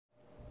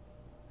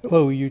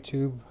Hello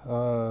YouTube.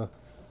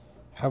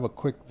 Have a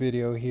quick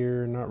video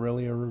here, not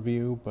really a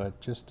review,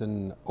 but just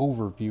an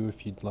overview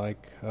if you'd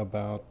like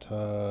about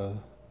the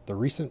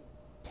recent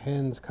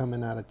pens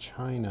coming out of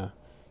China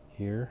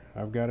here.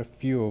 I've got a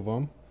few of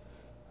them.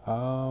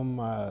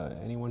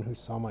 Anyone who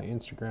saw my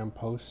Instagram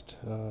post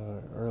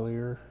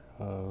earlier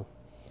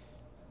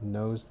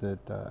knows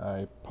that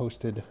I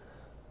posted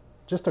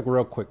just a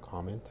real quick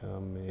comment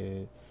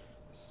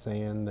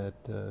saying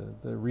that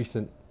the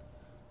recent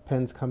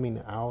pens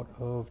coming out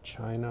of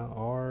China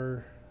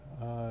are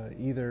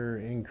either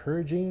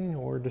encouraging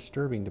or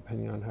disturbing,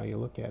 depending on how you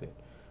look at it.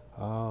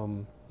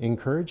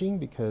 Encouraging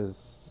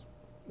because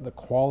the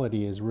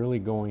quality is really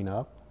going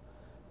up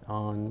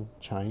on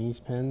Chinese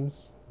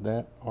pens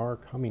that are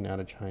coming out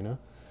of China.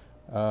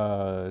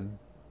 Uh,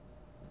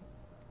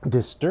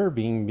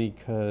 Disturbing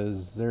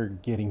because they're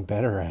getting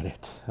better at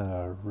it,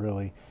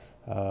 really.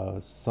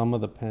 Some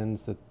of the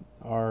pens that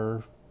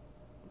are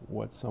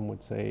what some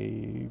would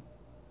say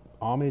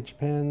homage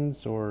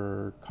pens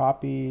or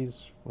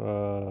copies,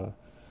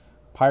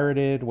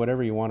 pirated,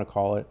 whatever you want to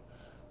call it.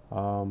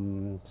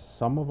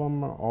 Some of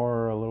them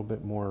are a little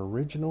bit more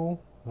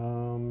original,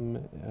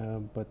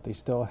 but they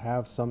still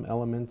have some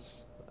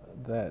elements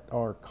that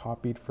are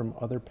copied from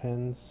other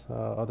pens,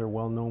 other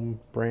well known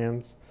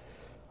brands.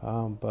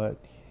 But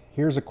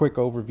here's a quick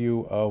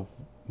overview of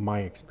my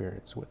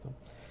experience with them.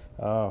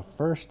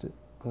 First, I'm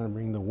going to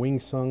bring the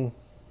Wingsung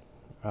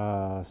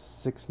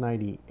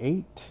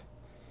 698,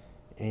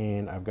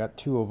 and I've got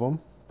two of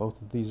them.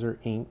 Both of these are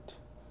inked,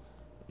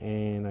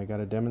 and I got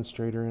a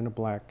demonstrator in a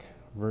black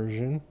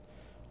version.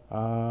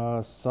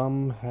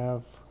 Some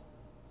have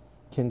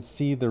can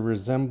see the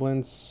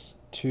resemblance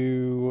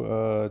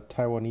to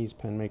Taiwanese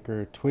pen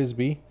maker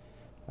TWSBI.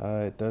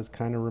 It does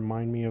kind of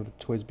remind me of the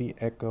TWSBI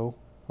Echo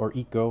or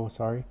Eco,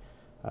 sorry.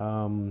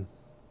 Um,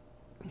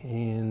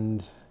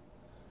 and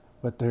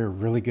but they're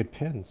really good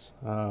pens.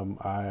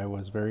 I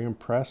was very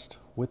impressed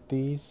with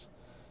these.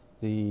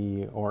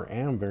 Or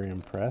am very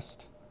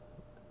impressed.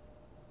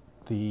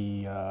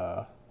 The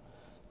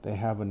They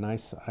have a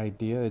nice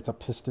idea. It's a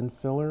piston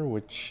filler,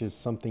 which is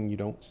something you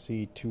don't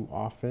see too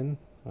often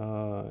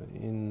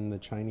in the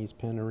Chinese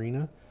pen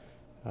arena.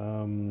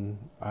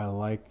 I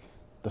like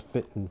the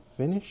fit and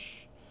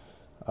finish.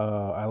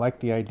 I like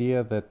the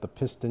idea that the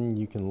piston,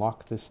 you can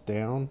lock this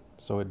down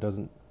so it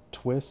doesn't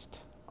twist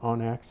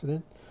on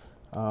accident.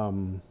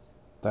 Um,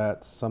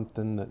 that's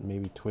something that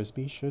maybe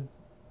TWSBI should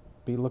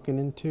be looking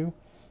into.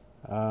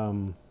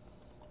 Um,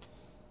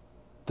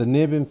 the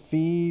nib and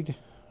feed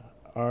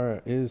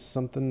is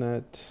something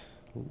that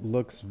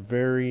looks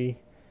very,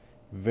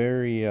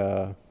 very,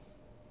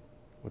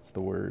 what's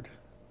the word?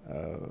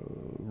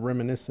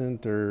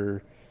 Reminiscent,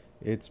 or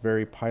it's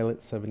very Pilot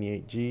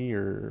 78G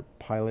or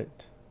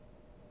Pilot.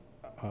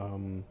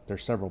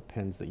 There's several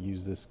pens that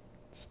use this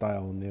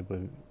style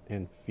nib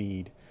and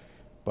feed,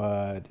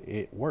 but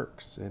it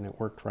works, and it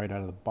worked right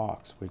out of the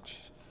box, which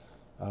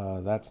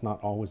that's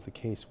not always the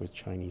case with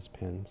Chinese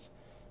pens.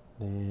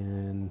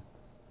 And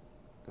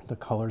the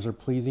colors are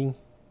pleasing.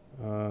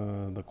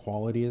 The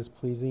quality is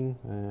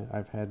pleasing.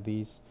 I've had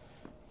these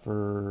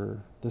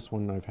for this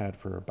one. I've had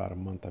for about a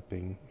month.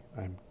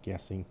 I'm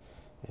guessing,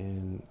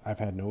 and I've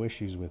had no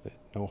issues with it.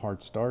 No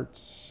hard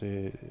starts.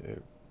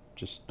 It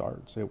just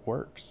starts. It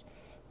works.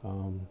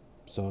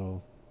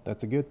 So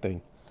that's a good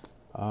thing.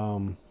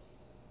 Um,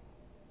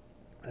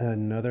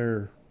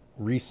 Another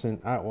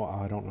recent, well,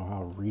 I don't know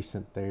how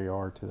recent they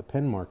are to the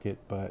pen market,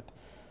 but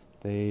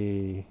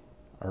they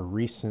are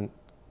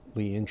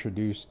recently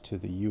introduced to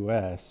the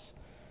U.S.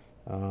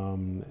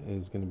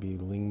 Is going to be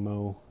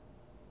Lingmo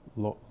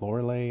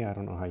Lorelei. I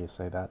don't know how you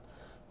say that,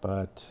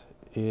 but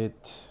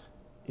it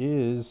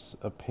is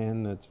a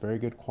pen that's very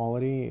good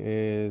quality.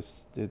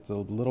 It's a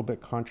little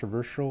bit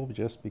controversial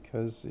just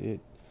because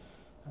it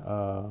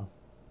uh,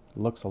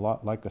 looks a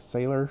lot like a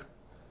Sailor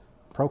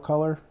Pro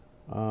Color.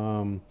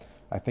 Um,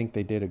 I think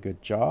they did a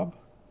good job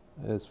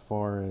as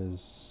far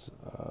as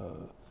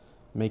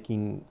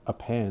making a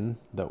pen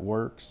that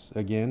works.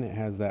 Again, it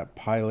has that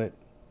Pilot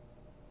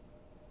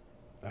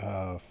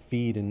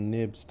feed and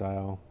nib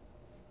style.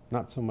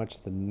 Not so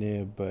much the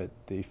nib, but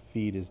the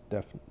feed is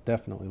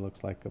definitely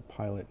looks like a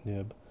Pilot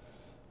nib.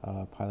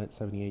 Pilot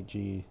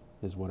 78G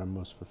is what I'm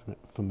most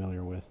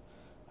familiar with.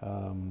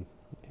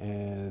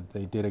 And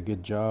they did a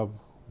good job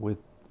with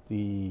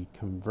the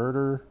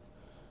converter.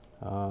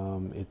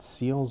 It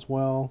seals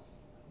well,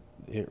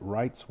 it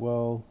writes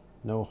well,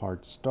 no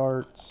hard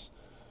starts.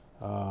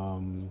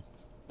 Um,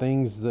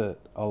 Things that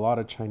a lot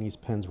of Chinese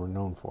pens were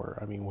known for.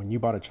 I mean, when you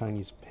bought a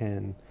Chinese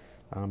pen,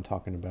 I'm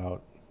talking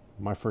about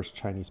my first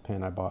Chinese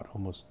pen I bought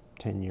almost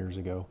 10 years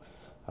ago.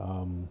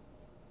 Um,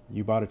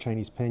 you bought a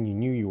Chinese pen, you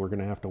knew you were going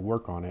to have to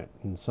work on it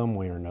in some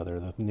way or another.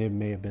 The nib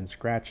may have been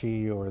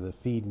scratchy, or the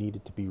feed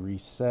needed to be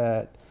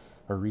reset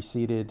or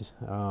reseated.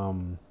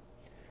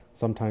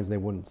 Sometimes they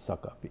wouldn't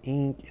suck up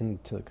ink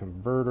into the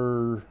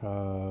converter.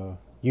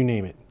 You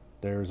name it.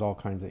 There's all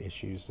kinds of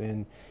issues,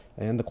 and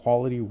the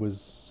quality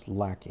was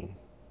lacking,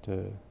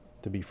 to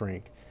be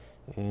frank.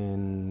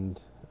 And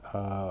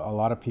a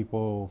lot of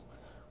people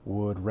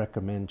would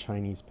recommend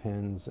Chinese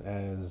pens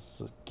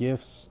as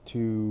gifts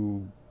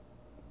to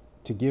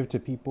give to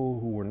people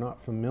who were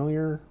not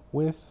familiar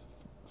with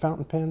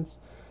fountain pens.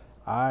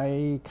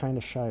 I kind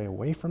of shy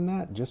away from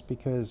that just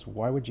because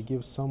why would you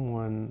give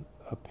someone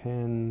a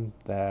pen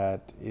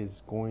that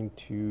is going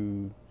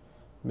to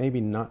maybe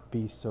not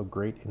be so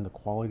great in the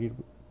quality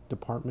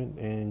department,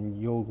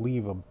 and you'll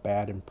leave a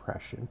bad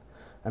impression.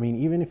 I mean,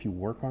 even if you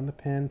work on the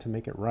pen to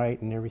make it right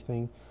and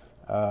everything,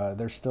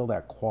 there's still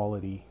that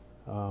quality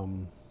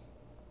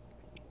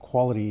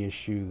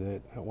issue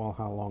that, well,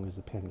 how long is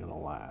the pen going to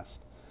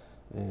last?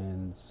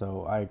 And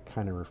so I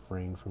kind of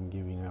refrain from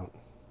giving out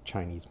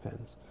Chinese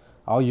pens.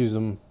 I'll use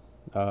them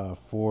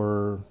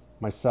for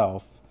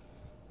myself.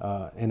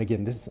 And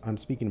again, this I'm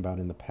speaking about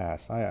in the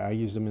past. I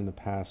used them in the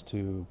past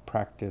to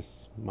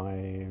practice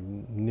my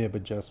nib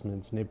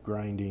adjustments, nib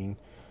grinding,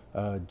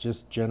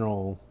 just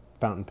general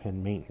fountain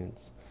pen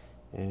maintenance.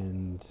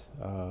 And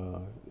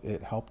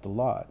it helped a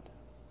lot.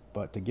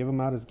 But to give them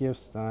out as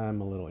gifts,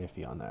 I'm a little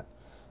iffy on that.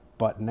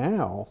 But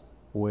now,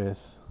 with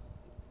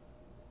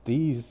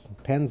these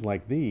pens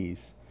like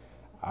these,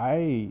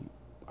 I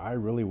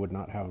really would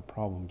not have a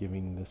problem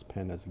giving this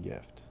pen as a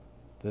gift.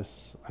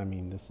 I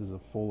mean, this is a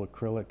full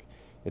acrylic.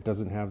 It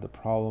doesn't have the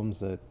problems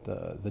that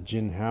the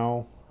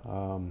Jinhao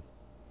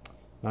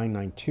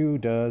 992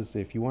 does.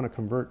 If you want to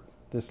convert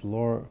this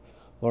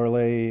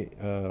Lorelei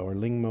or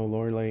Lingmo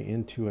Lorelei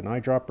into an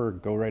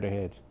eyedropper, go right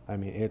ahead. I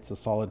mean, it's a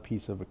solid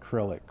piece of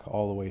acrylic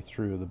all the way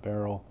through. The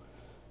barrel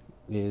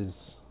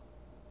is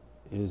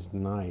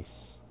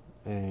nice.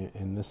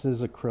 And this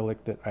is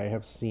acrylic that I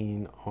have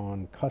seen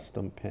on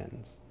custom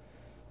pens.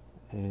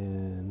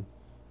 And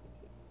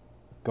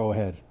go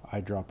ahead,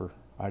 eyedropper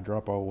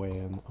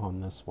away on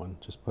this one.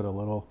 Just put a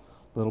little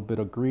bit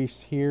of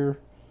grease here,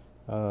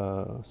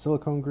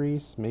 silicone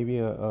grease, maybe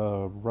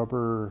a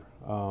rubber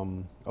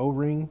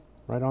O-ring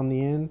right on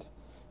the end.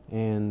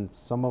 And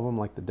some of them,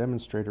 like the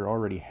demonstrator,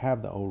 already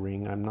have the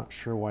O-ring. I'm not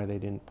sure why they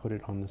didn't put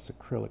it on this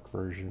acrylic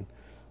version.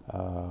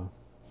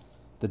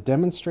 The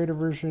demonstrator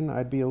version,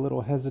 I'd be a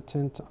little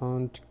hesitant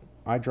on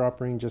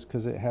eyedroppering just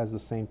because it has the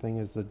same thing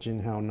as the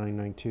Jinhao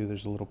 992.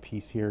 There's a little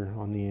piece here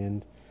on the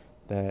end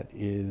that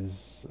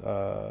is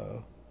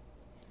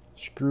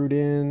screwed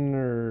in,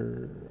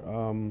 or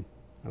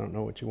I don't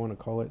know what you want to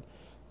call it.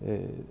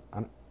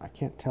 I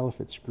can't tell if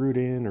it's screwed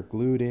in or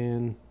glued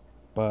in,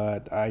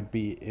 but I'd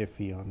be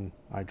iffy on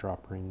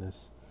eyedroppering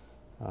this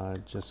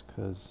just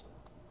because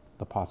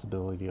the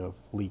possibility of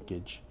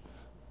leakage.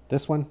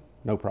 This one,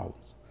 no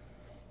problems.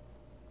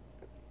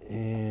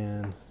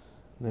 And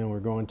then we're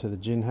going to the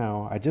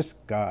Jinhao. I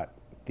just got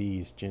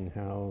these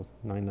Jinhao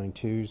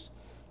 992s.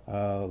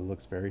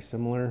 Looks very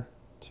similar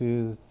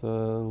to the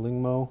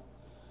Lingmo,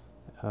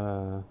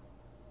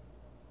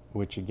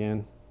 which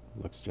again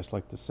looks just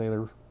like the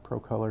Sailor Pro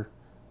Color.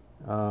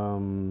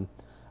 The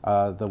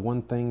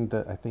one thing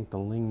that I think the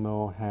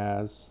Lingmo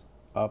has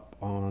up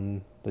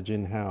on the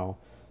Jinhao,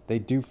 they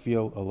do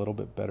feel a little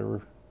bit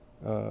better,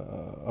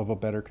 of a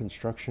better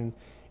construction.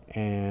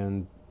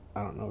 And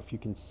I don't know if you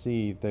can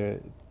see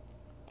that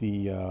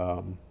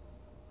the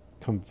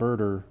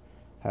converter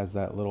has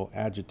that little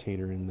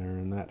agitator in there,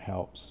 and that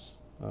helps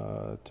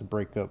to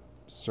break up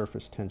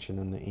surface tension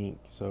in the ink,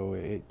 so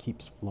it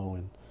keeps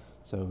flowing.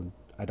 So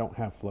I don't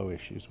have flow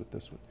issues with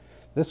this one.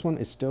 This one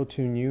is still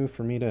too new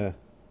for me to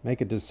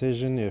make a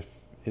decision if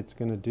it's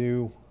going to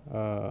do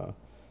the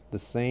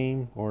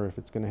same or if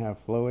it's going to have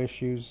flow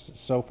issues.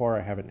 So far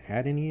I haven't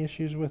had any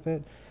issues with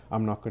it.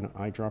 I'm not going to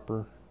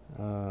eyedropper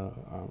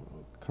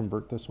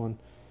convert this one.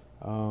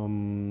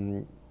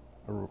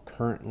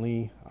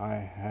 Currently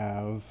I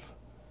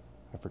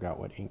forgot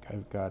what ink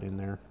I've got in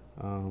there.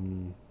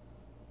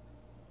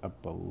 I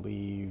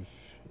believe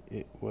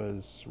it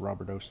was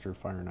Robert Oster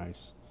Fire and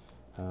Ice.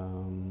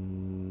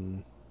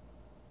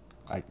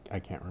 I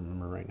can't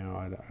remember right now.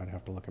 I'd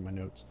have to look at my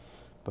notes,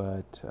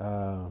 but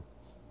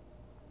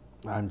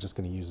I'm just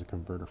going to use the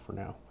converter for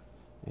now.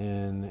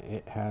 And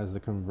it has the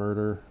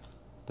converter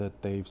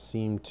that they've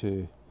seemed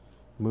to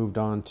moved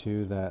on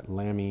to, that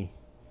Lamy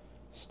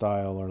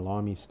style or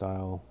Lamy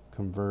style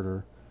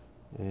converter.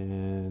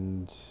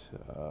 And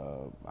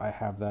I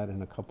have that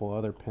in a couple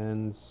other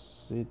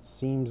pens. It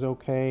seems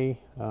okay,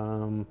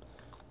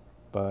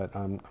 but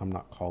I'm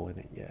not calling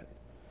it yet.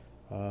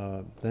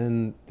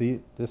 Then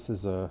this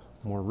is a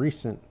more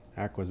recent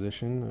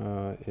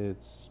acquisition.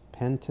 It's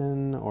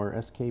Penton or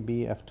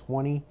SKB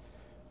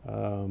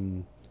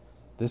F20.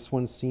 This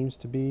one seems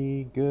to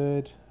be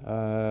good.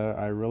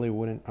 I really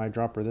wouldn't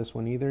eyedropper this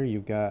one either.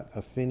 You've got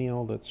a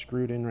finial that's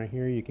screwed in right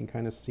here. You can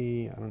kind of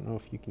see, I don't know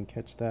if you can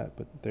catch that,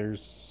 but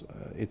there's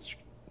it's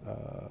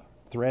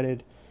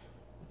threaded,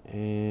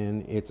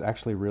 and it's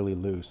actually really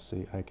loose.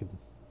 See, I could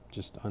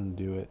just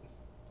undo it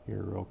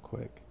here real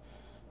quick.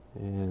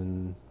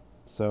 And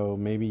so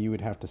maybe you would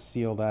have to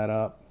seal that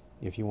up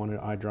if you wanted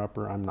an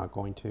eyedropper. I'm not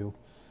going to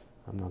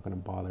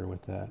bother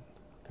with that.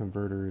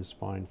 Converter is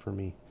fine for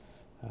me.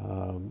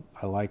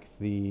 I like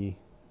the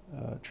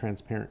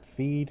transparent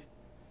feed.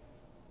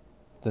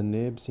 The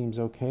nib seems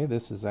okay.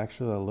 This is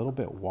actually a little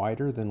bit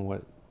wider than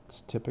what that's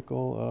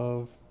typical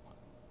of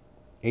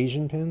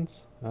Asian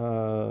pins.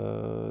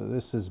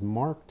 This is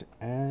marked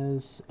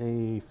as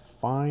a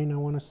fine, I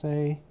want to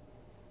say.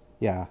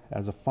 Yeah,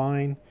 as a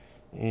fine.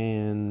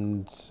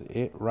 And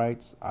it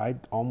writes,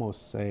 I'd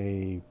almost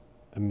say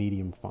a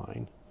medium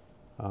fine.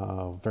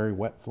 Very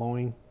wet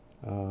flowing.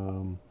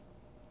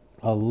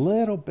 A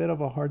little bit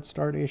of a hard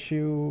start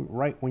issue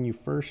right when you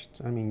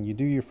first, you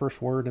do your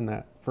first word and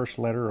that first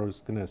letter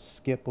is going to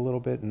skip a little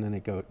bit and then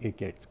it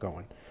gets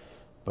going.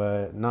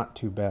 But not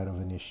too bad of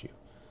an issue.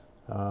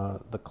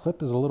 The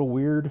clip is a little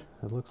weird.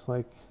 It looks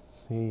like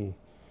it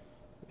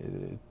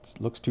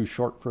looks too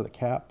short for the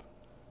cap.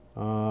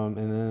 And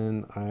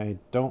then I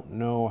don't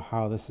know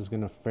how this is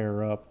going to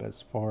fare up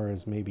as far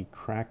as maybe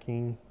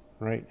cracking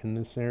right in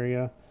this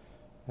area.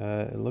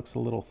 It looks a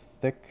little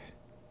thick,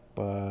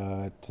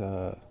 but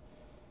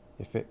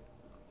if it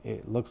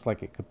looks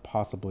like it could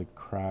possibly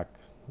crack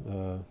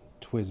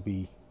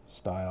TWSBI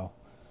style,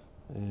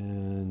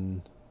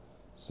 and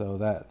so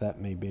that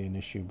may be an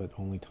issue, but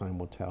only time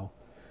will tell.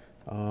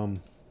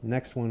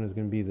 Next one is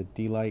going to be the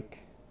D-Like,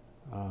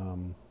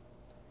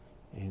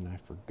 and I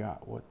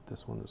forgot what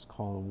this one is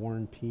called, a War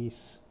and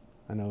Peace.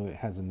 I know it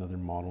has another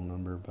model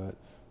number, but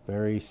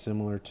very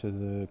similar to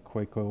the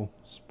Kaweco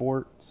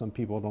Sport. Some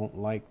people don't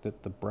like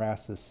that the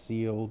brass is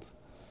sealed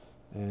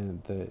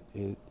and that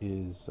it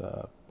is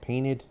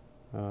painted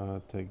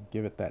to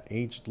give it that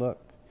aged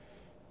look.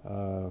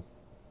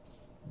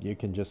 You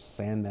can just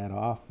sand that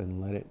off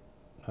and let it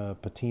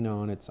patina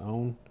on its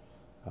own.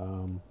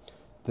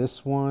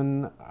 This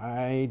one,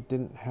 I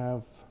didn't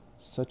have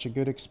such a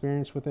good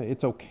experience with it.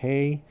 It's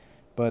okay,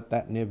 but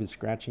that nib is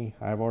scratchy.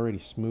 I've already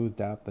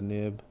smoothed out the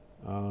nib,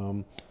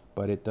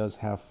 but it does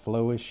have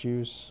flow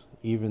issues.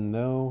 Even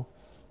though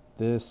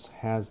this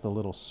has the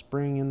little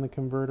spring in the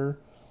converter,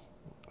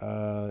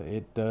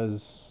 it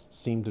does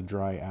seem to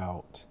dry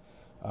out.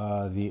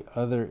 The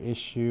other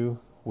issue,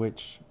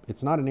 which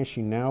it's not an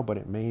issue now, but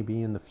it may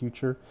be in the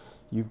future,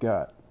 you've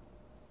got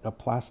a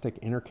plastic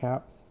inner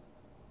cap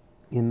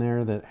in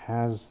there that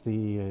has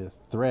the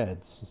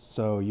threads.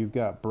 So you've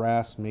got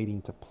brass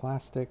mating to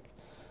plastic.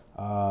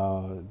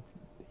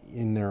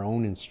 In their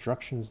own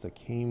instructions that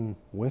came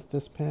with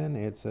this pen,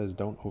 it says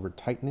don't over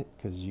tighten it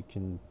because you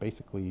can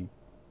basically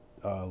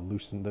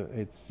loosen the.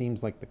 It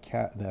seems like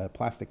the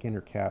plastic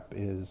inner cap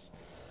is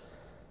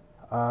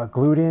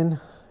glued in,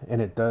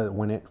 and it does.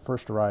 When it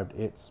first arrived,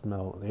 it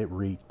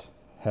reeked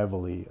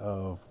heavily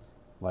of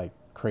like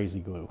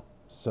crazy glue.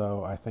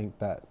 So I think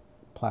that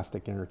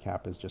plastic inner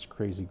cap is just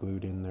crazy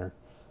glued in there.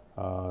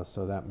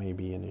 So that may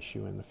be an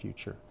issue in the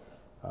future.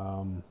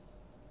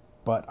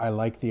 But I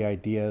like the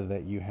idea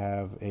that you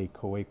have a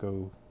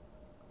Kaweco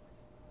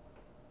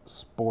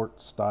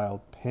Sport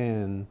style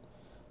pen,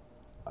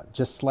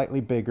 just slightly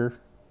bigger,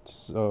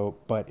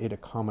 but it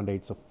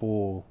accommodates a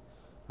full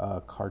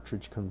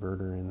cartridge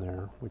converter in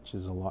there, which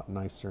is a lot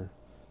nicer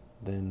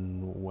than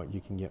what you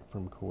can get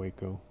from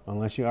Kaweco.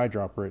 Unless you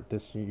eyedropper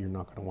it, you're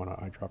not going to want to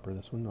eyedropper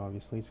this one,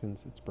 obviously,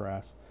 since it's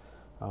brass.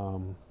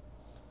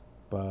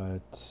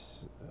 But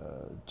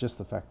just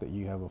the fact that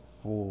you have a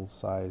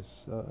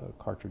full-size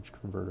cartridge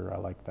converter, I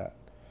like that.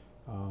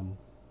 But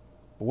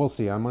we'll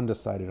see. I'm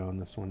undecided on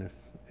this one if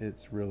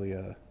it's really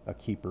a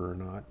keeper or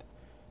not.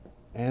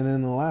 And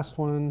then the last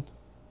one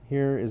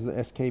here is the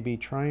SKB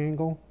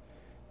Triangle.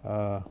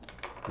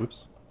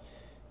 Oops.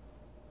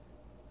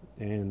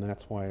 And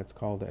that's why it's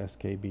called the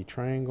SKB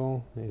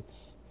Triangle.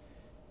 It's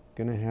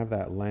going to have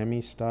that Lamy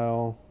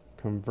style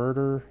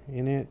converter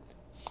in it,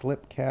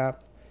 slip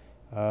cap.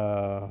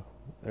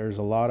 There's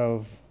a lot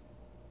of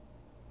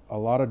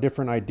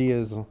different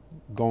ideas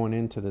going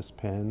into this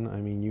pen. I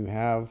mean, you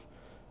have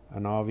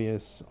an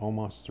obvious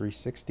almost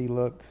 360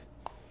 look.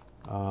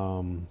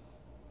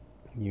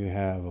 You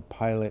have a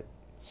pilot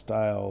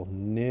style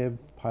nib,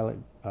 pilot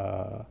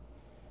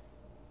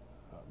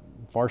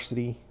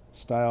varsity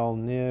style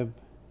nib.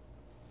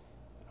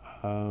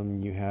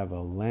 You have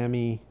a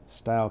Lamy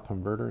style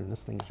converter, and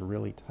this thing's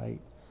really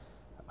tight.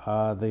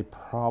 The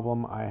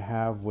problem I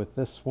have with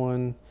this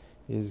one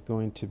is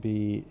going to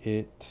be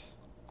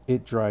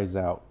it dries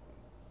out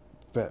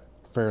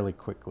fairly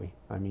quickly.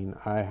 I mean,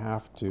 I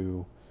have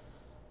to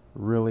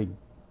really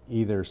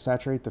either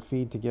saturate the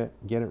feed to get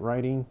it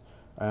writing.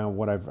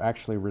 What I've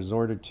actually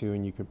resorted to,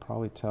 and you could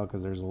probably tell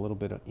because there's a little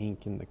bit of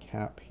ink in the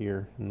cap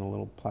here, in the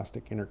little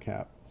plastic inner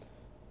cap.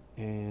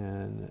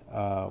 And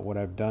what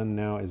I've done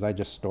now is I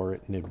just store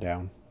it nib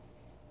down,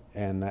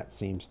 and that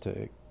seems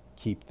to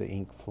keep the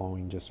ink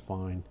flowing just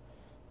fine.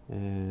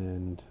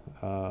 And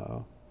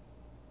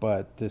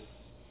but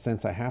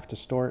since I have to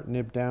store it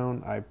nib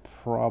down, I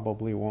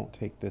probably won't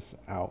take this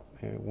out.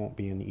 It won't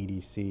be an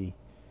EDC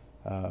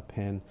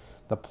pen.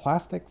 The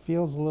plastic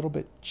feels a little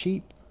bit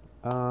cheap,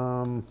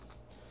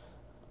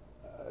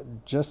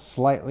 just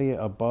slightly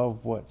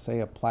above what, say,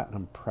 a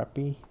Platinum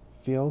Preppy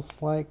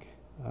feels like.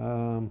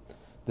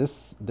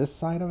 This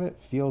side of it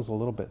feels a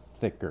little bit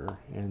thicker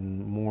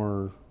and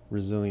more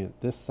resilient.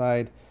 This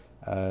side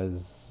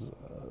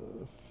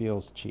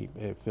feels cheap.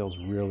 It feels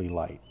really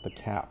light, the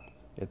cap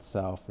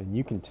itself, and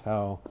you can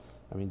tell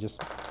I mean,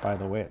 just by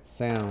the way it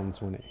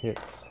sounds when it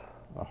hits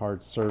a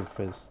hard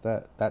surface,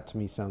 that to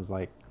me sounds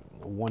like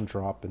one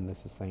drop and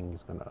this thing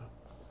is gonna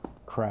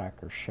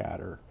crack or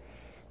shatter.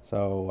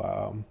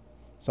 So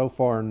so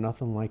far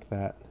nothing like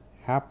that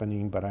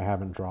happening, but I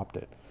haven't dropped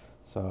it.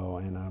 So,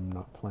 and I'm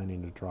not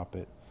planning to drop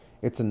it.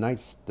 It's a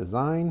nice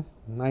design,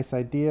 nice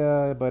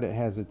idea, but it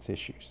has its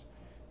issues.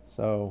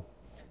 So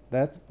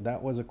that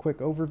was a quick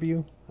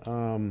overview.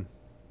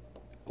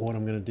 What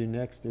I'm going to do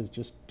next is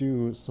just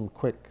do some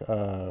quick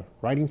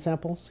writing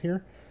samples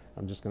here.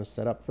 I'm just going to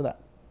set up for that.